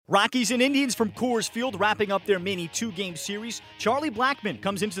Rockies and Indians from Coors Field wrapping up their mini two-game series. Charlie Blackmon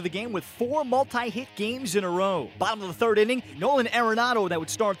comes into the game with 4 multi-hit games in a row. Bottom of the third inning, Nolan Arenado that would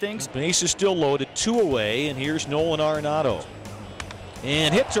start things. Base is still loaded, 2 away, and here's Nolan Arenado.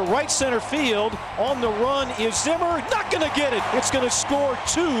 And hit to right center field. On the run is Zimmer. Not going to get it. It's going to score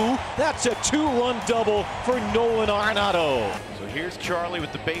 2. That's a 2-run double for Nolan Arenado. So here's Charlie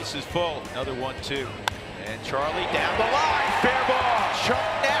with the bases full. Another 1-2. And Charlie down the line. Fair ball. Sharp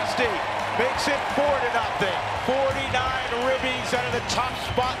nasty. Makes it 4-0. 49 ribbies out of the top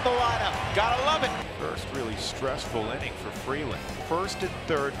spot in the lineup. Gotta love it. First really stressful inning for Freeland. First and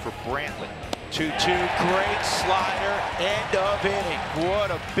third for Brantley. 2-2, great slider, end of inning.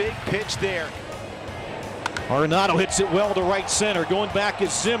 What a big pitch there. Arenado hits it well to right center. Going back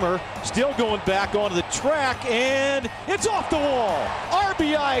is Zimmer. Still going back onto the track, and it's off the wall.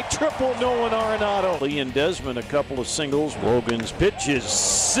 RBI triple Nolan Arenado. Lee and Desmond a couple of singles. Logan's pitch is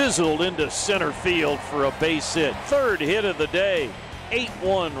sizzled into center field for a base hit. Third hit of the day.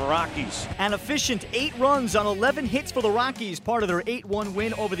 8-1 Rockies. An efficient 8 runs on 11 hits for the Rockies, part of their 8-1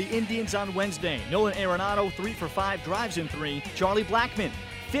 win over the Indians on Wednesday. Nolan Arenado 3 for 5, drives in 3. Charlie Blackmon,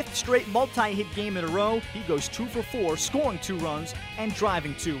 5th straight multi-hit game in a row. He goes 2 for 4, scoring 2 runs and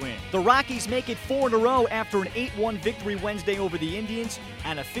driving 2 in. The Rockies make it 4 in a row after an 8-1 victory Wednesday over the Indians.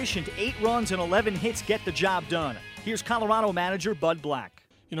 An efficient 8 runs and 11 hits get the job done. Here's Colorado manager Bud Black.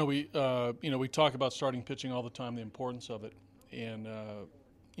 We talk about starting pitching all the time, the importance of it. And,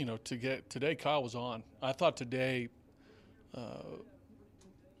 today Kyle was on. I thought today,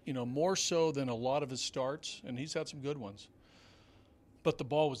 more so than a lot of his starts, and he's had some good ones, but the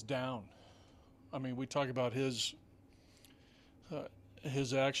ball was down. I mean, we talk about his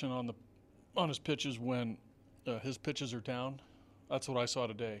action on his pitches when his pitches are down. That's what I saw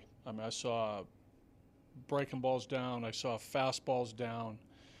today. I mean, I saw breaking balls down. I saw fastballs down.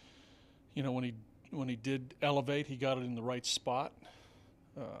 When he did elevate, he got it in the right spot.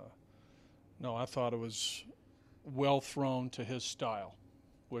 I thought it was well thrown to his style,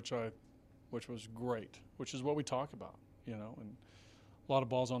 which was great, which is what we talk about, and a lot of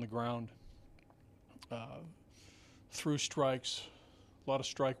balls on the ground, through strikes, a lot of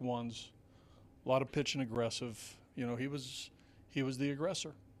strike ones, a lot of pitching aggressive. He was the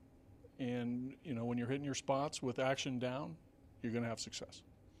aggressor. And, when you're hitting your spots with action down, you're going to have success.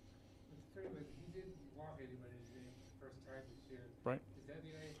 Right. Is that the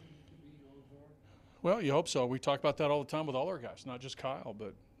idea you could be going forward? Well, you hope so. We talk about that all the time with all our guys, not just Kyle,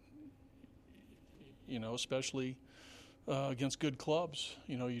 but especially against good clubs.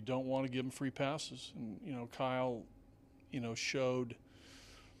 You don't want to give them free passes, and Kyle, showed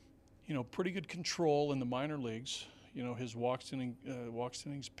pretty good control in the minor leagues. His walks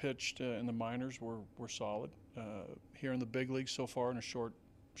innings pitched in the minors were solid. Here in the big leagues so far in a short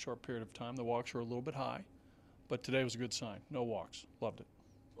period of time, the walks were a little bit high. But today was a good sign. No walks. Loved it.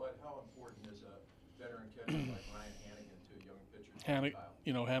 But how important is a veteran catcher like Ryan Hanigan to young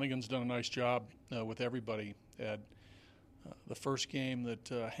pitchers? Hanigan's done a nice job with everybody. Ed, the first game that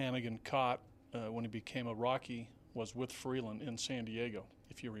Hanigan caught when he became a Rocky was with Freeland in San Diego,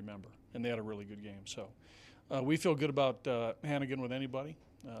 if you remember, and they had a really good game. So we feel good about Hanigan with anybody.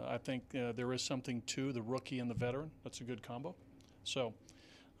 I think there is something to the rookie and the veteran. That's a good combo. So,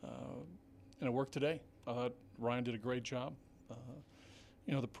 and it worked today. I thought Ryan did a great job.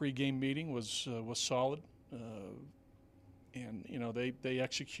 The pregame meeting was solid, and they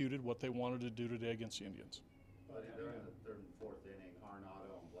executed what they wanted to do today against the Indians. But during the third and fourth inning,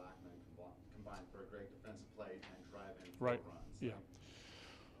 Arenado and Blackmon combined for a great defensive play and drive in 4 runs. Yeah.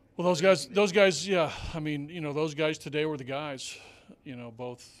 Well, those guys, yeah. I mean, those guys today were the guys.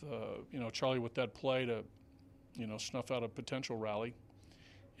 Both, Charlie with that play to, snuff out a potential rally.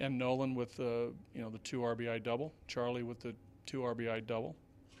 And Nolan with the 2 RBI double. Charlie with the 2 RBI double.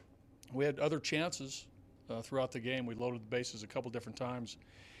 We had other chances throughout the game. We loaded the bases a couple different times,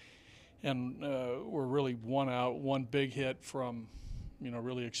 and we're really 1 out, 1 big hit from,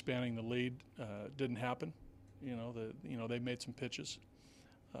 really expanding the lead. Didn't happen. They made some pitches.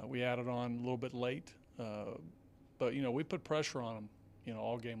 We added on a little bit late, but we put pressure on them,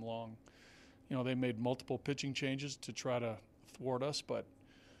 all game long. They made multiple pitching changes to try to thwart us, but.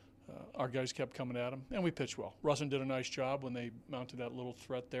 Our guys kept coming at him, and we pitched well. Russin did a nice job when they mounted that little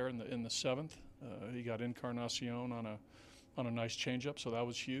threat there in the 7th. He got Encarnacion on a nice changeup, so that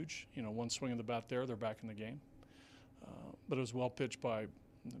was huge. 1 swing of the bat there, they're back in the game. But it was well pitched by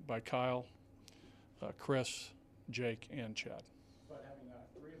Kyle, Chris, Jake, and Chad. But having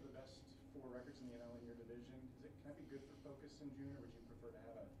 3 of the best 4 records in the NL in your division, can that be good for focus in June, or would you prefer to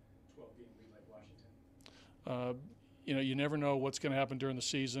have a 12-game lead like Washington? you never know what's going to happen during the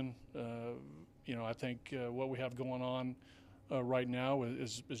season. I think what we have going on right now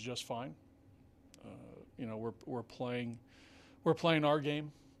is just fine. We're playing our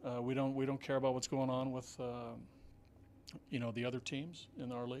game. We don't care about what's going on with the other teams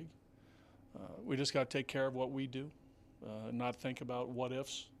in our league. We just got to take care of what we do, not think about what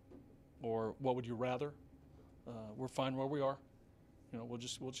ifs or what would you rather. We're fine where we are. We'll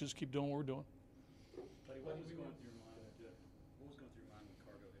just keep doing what we're doing. What was going through your mind when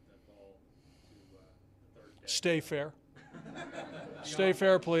Cargo hit that ball to the third deck? Stay fair. Stay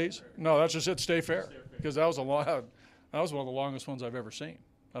fair, please. No, that's just it. Stay fair, because that was one of the longest ones I've ever seen.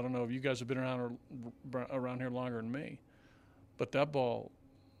 I don't know if you guys have been around here longer than me, but that ball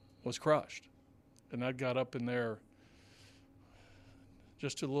was crushed, and that got up in there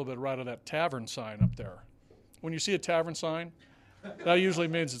just a little bit right of that tavern sign up there. When you see a tavern sign, that usually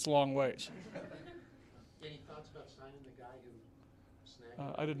means it's long ways. Any thoughts about signing the guy who snagged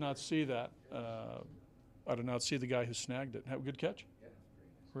it? I did not see that. I did not see the guy who snagged it. Have a good catch? Yeah,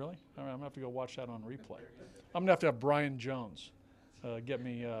 Really? All right, I'm going to have to go watch that on replay. I'm going to have Brian Jones get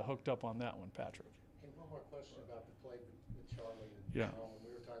me hooked up on that one, Patrick. Hey, one more question about the play with Charlie and Yeah. Nolan.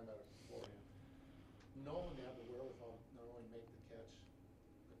 We were talking about it beforehand. Nolan to have the wherewithal not only make the catch,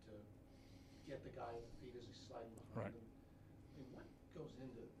 but to get the guy at the feet as he's sliding behind Right. him. I mean, what goes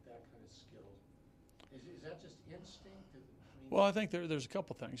into that kind of skill? Is that just instinct? Well, I think there's a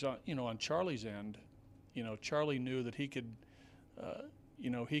couple things. On Charlie's end, Charlie knew that he could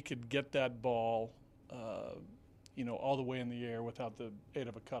get that ball, all the way in the air without the aid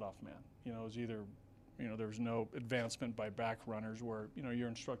of a cutoff man. It was either, there was no advancement by back runners where, you're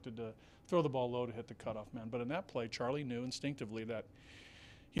instructed to throw the ball low to hit the cutoff man. But in that play, Charlie knew instinctively that,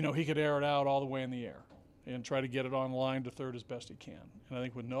 he could air it out all the way in the air and try to get it on line to third as best he can. And I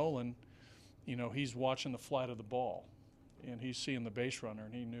think with Nolan, he's watching the flight of the ball, and he's seeing the base runner,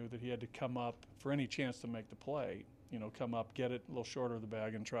 and he knew that he had to come up for any chance to make the play, come up, get it a little shorter of the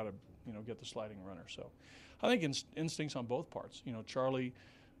bag, and try to, get the sliding runner. So I think instincts on both parts. Charlie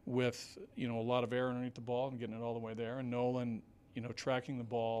with, a lot of air underneath the ball and getting it all the way there, and Nolan, tracking the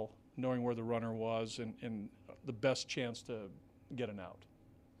ball, knowing where the runner was, and the best chance to get an out.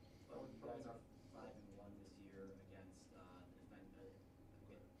 Well, you guys are 5-1 this year against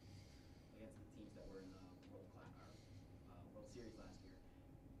against the teams that were in the World Series last year,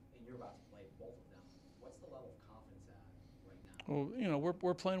 and you're about to play both of them. What's the level of confidence at right now? Well,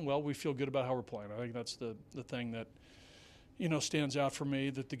 we're playing well. We feel good about how we're playing. I think that's the thing that stands out for me,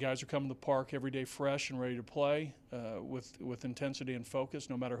 that the guys are coming to the park every day fresh and ready to play with intensity and focus,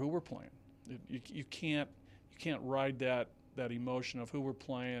 no matter who we're playing. You can't ride that emotion of who we're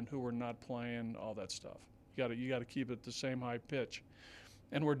playing, who we're not playing, all that stuff. You got to keep it the same high pitch,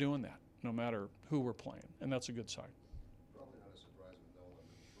 and we're doing that no matter who we're playing, and that's a good sign. Probably not a surprise with Nolan,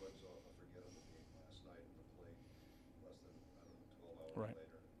 but he shrugs off a forgettable game last night at the plate. Less than 12 hours Right.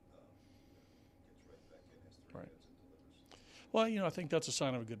 later, gets right back in, has 3 Right. hits and delivers. Well, I think that's a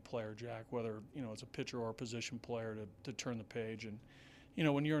sign of a good player, Jack, whether, it's a pitcher or a position player to turn the page. And,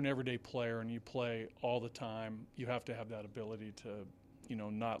 when you're an everyday player and you play all the time, you have to have that ability to,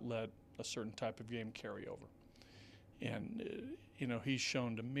 not let a certain type of game carry over. And, he's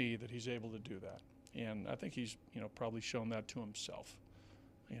shown to me that he's able to do that. And I think he's, probably shown that to himself,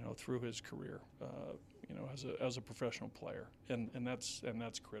 through his career, as a professional player. And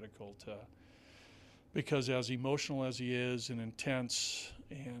that's critical to, because as emotional as he is and intense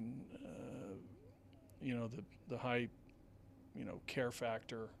and, the high, care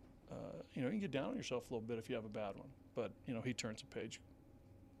factor, you can get down on yourself a little bit if you have a bad one. But, he turns the page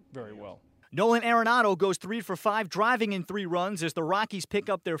very well. Nolan Arenado goes 3 for 5, driving in 3 runs as the Rockies pick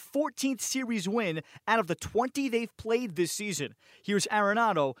up their 14th series win out of the 20 they've played this season. Here's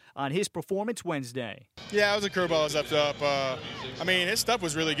Arenado on his performance Wednesday. Yeah, it was a curveball that was left up. His stuff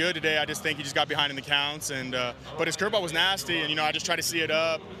was really good today. I just think he just got behind in the counts, and but his curveball was nasty, and I just tried to see it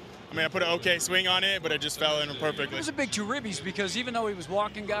up. I put an okay swing on it, but it just fell in perfectly. It was a big two ribbies because even though he was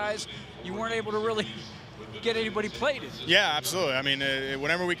walking guys, you weren't able to really get anybody plated. Yeah, absolutely.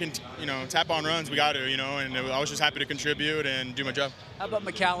 Whenever we can, tap on runs, we got to, and I was just happy to contribute and do my job. How about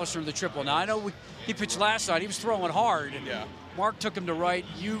McAllister in the triple? Now, I know he pitched last night. He was throwing hard. Yeah. Mark took him to right.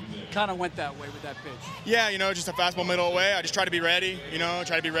 You kind of went that way with that pitch. Yeah, just a fastball middle away. I just try to be ready,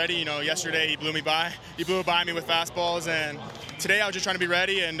 yesterday he blew me by. He blew it by me with fastballs, and today I was just trying to be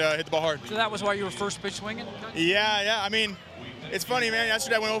ready and hit the ball hard. So that was why you were first pitch swinging? Yeah. It's funny, man.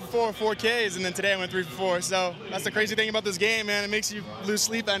 Yesterday I went 0 for 4 Ks, and then today I went 3 for 4. So that's the crazy thing about this game, man. It makes you lose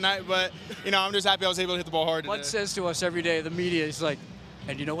sleep at night, but, I'm just happy I was able to hit the ball hard today. Bud says to us every day, the media, he's like,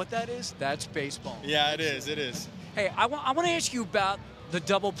 and you know what that is? That's baseball. Yeah, it is. Hey, I want to ask you about the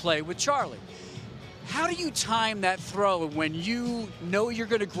double play with Charlie. How do you time that throw when you know you're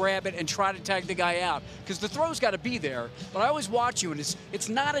going to grab it and try to tag the guy out? Because the throw's got to be there, but I always watch you, and it's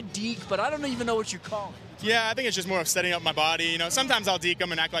not a deke, but I don't even know what you call it. Yeah, I think it's just more of setting up my body. You know, sometimes I'll deke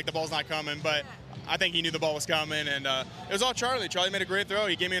him and act like the ball's not coming, but I think he knew the ball was coming, and it was all Charlie. Charlie made a great throw.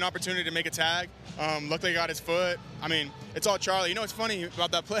 He gave me an opportunity to make a tag. Luckily, I got his foot. I mean, it's all Charlie. You know what's funny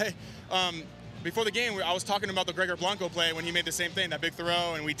about that play? Before the game, I was talking about the Gregor Blanco play when he made the same thing, that big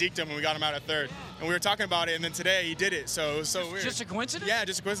throw, and we deked him and we got him out at third. And we were talking about it, and then today he did it, so it was so weird. Just a coincidence? Yeah,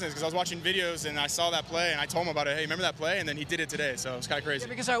 just a coincidence, because I was watching videos and I saw that play, and I told him about it. Hey, remember that play? And then he did it today, so it was kind of crazy. Yeah,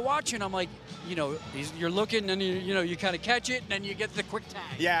 because I watch it, and I'm like, you know, you're looking, and you kind of catch it, and then you get the quick tag.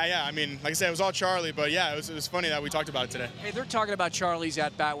 Yeah. I mean, like I said, it was all Charlie, but yeah, it was funny that we talked about it today. Hey, they're talking about Charlie's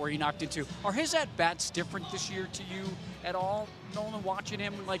at-bat where he knocked into. Are his at-bats different this year to you at all, Nolan, watching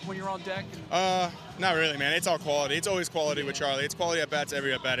him like when you're on deck? Not really, man. It's all quality. It's always quality with Charlie. It's quality at-bats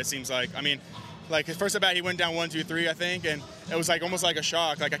every at-bat, it seems like. I mean, like his first at-bat, he went down 1-2-3, I think, and it was like almost like a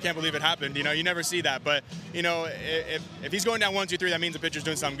shock. Like, I can't believe it happened. You know, you never see that. But, you know, if he's going down 1-2-3, that means the pitcher's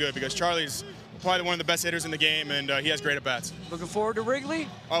doing something good, because Charlie's probably one of the best hitters in the game, and he has great at-bats. Looking forward to Wrigley?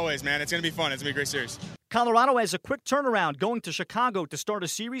 Always, man. It's going to be fun. It's going to be a great series. Colorado has a quick turnaround, going to Chicago to start a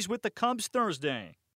series with the Cubs Thursday.